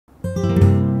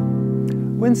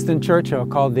Winston Churchill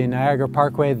called the Niagara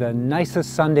Parkway the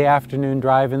nicest Sunday afternoon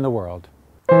drive in the world.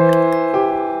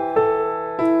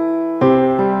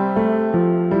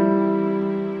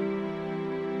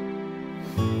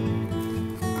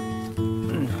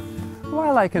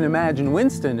 While I can imagine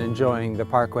Winston enjoying the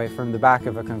parkway from the back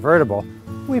of a convertible,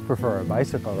 we prefer a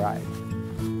bicycle ride.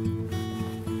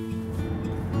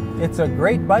 It's a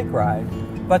great bike ride,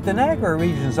 but the Niagara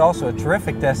region is also a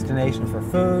terrific destination for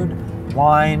food,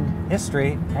 wine,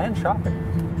 history, and shopping.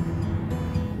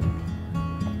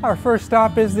 Our first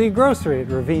stop is the grocery at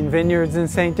Ravine Vineyards in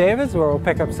St. David's, where we'll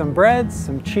pick up some breads,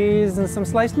 some cheese, and some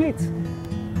sliced meats.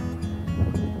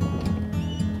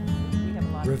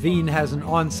 Ravine has an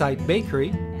on-site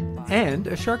bakery and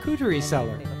a charcuterie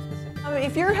cellar.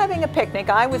 If you're having a picnic,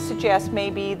 I would suggest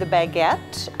maybe the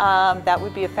baguette. That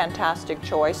would be a fantastic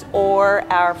choice, or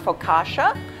our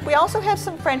focaccia. We also have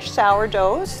some French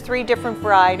sourdoughs, 3 different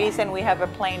varieties, and we have a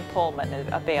plain Pullman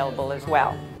available as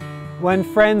well. When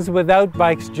friends without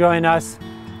bikes join us,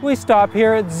 we stop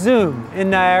here at Zoom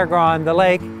in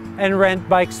Niagara-on-the-Lake and rent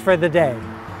bikes for the day.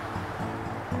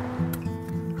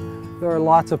 There are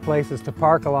lots of places to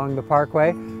park along the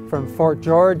parkway, from Fort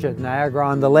George at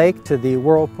Niagara-on-the-Lake to the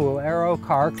Whirlpool Aero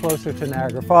car closer to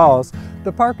Niagara Falls.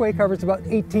 The parkway covers about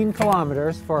 18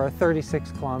 kilometers for a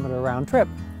 36-kilometer round trip.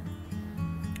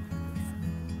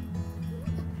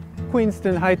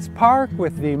 Queenston Heights Park,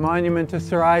 with the monument to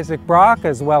Sir Isaac Brock,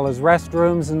 as well as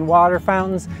restrooms and water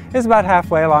fountains, is about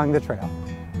halfway along the trail.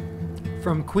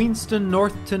 From Queenston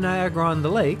north to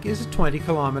Niagara-on-the-Lake is a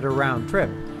 20-kilometer round trip.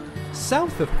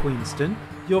 South of Queenston,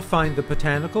 you'll find the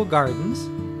Botanical Gardens,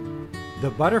 the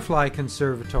Butterfly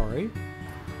Conservatory,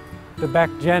 the Beck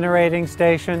Generating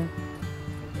Station,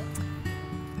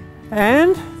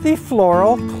 and the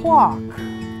Floral Clock.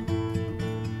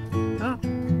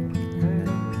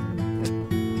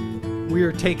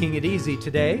 We're taking it easy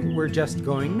today. We're just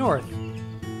going north.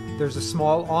 There's a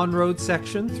small on-road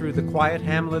section through the quiet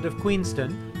hamlet of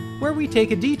Queenston, where we take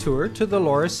a detour to the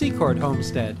Laura Secord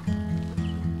homestead.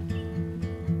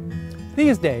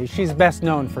 These days, she's best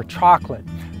known for chocolate,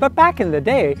 but back in the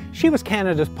day, she was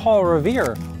Canada's Paul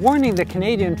Revere, warning the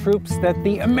Canadian troops that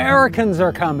the Americans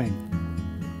are coming.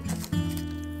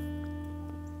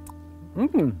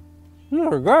 These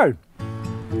are good.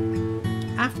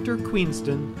 After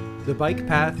Queenston, the bike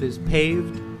path is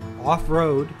paved,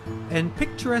 off-road, and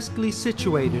picturesquely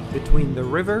situated between the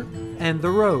river and the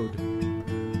road.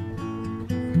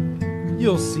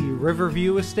 You'll see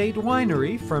Riverview Estate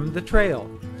Winery from the trail.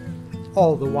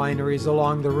 All the wineries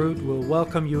along the route will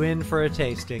welcome you in for a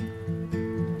tasting.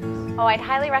 Oh, I'd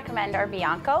highly recommend our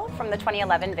Bianco from the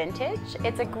 2011 vintage.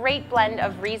 It's a great blend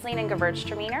of Riesling and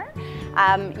Gewürztraminer.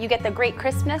 You get the great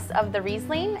crispness of the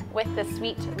Riesling with the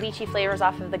sweet, lychee flavors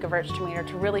off of the Gewürztraminer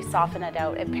to really soften it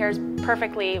out. It pairs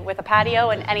perfectly with a patio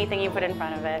and anything you put in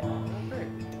front of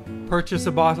it. Purchase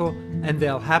a bottle and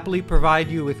they'll happily provide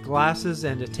you with glasses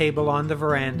and a table on the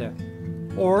veranda.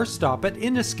 Or stop at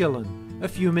Inniskillin, a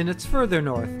few minutes further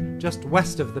north, just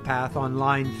west of the path on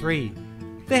Line 3.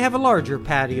 They have a larger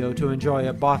patio to enjoy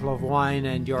a bottle of wine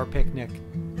and your picnic.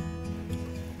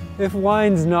 If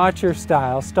wine's not your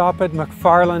style, stop at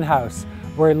McFarlane House,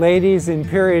 where ladies in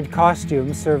period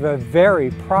costumes serve a very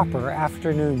proper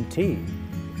afternoon tea.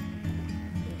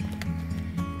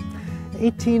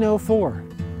 1804.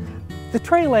 The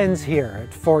trail ends here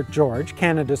at Fort George,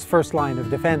 Canada's first line of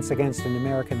defense against an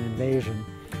American invasion.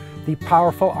 The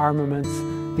powerful armaments,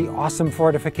 the awesome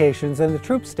fortifications, and the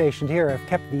troops stationed here have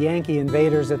kept the Yankee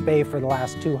invaders at bay for the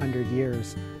last 200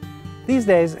 years. These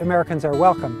days, Americans are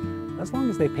welcome, as long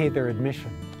as they pay their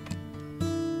admission.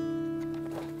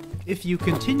 If you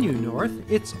continue north,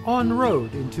 it's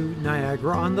on-road into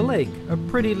Niagara-on-the-Lake, a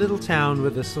pretty little town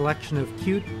with a selection of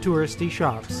cute touristy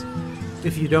shops.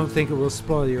 If you don't think it will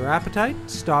spoil your appetite,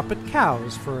 stop at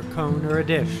Cow's for a cone or a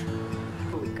dish.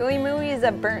 Gooey Mooey is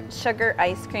a burnt sugar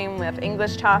ice cream with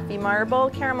English toffee marble,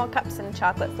 caramel cups, and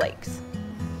chocolate flakes.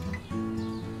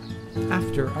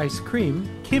 After ice cream,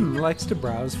 Kim likes to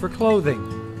browse for clothing.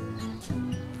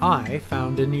 I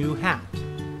found a new hat.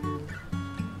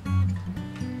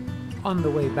 On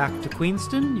the way back to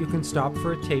Queenston, you can stop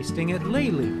for a tasting at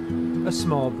Lailey, a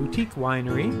small boutique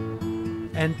winery,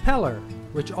 and Peller,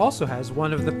 which also has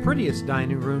one of the prettiest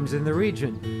dining rooms in the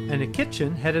region, and a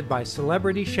kitchen headed by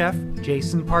celebrity chef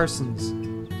Jason Parsons.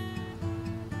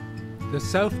 The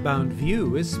southbound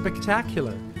view is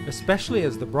spectacular, especially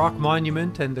as the Brock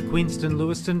Monument and the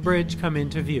Queenston-Lewiston Bridge come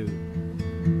into view.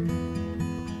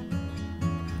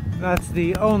 That's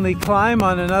the only climb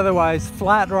on an otherwise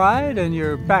flat ride, and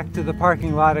you're back to the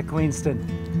parking lot at Queenston.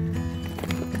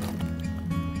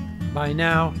 By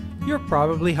now, you're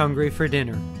probably hungry for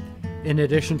dinner. In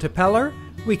addition to Peller,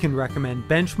 we can recommend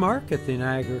Benchmark at the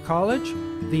Niagara College,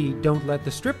 the Don't Let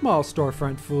the Strip Mall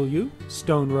storefront fool you,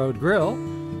 Stone Road Grill,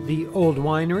 the Old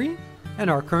Winery, and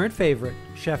our current favorite,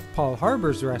 Chef Paul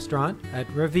Harbour's restaurant at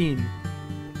Ravine.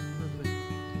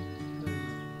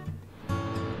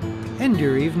 End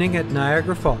your evening at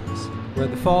Niagara Falls, where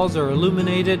the falls are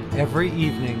illuminated every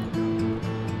evening.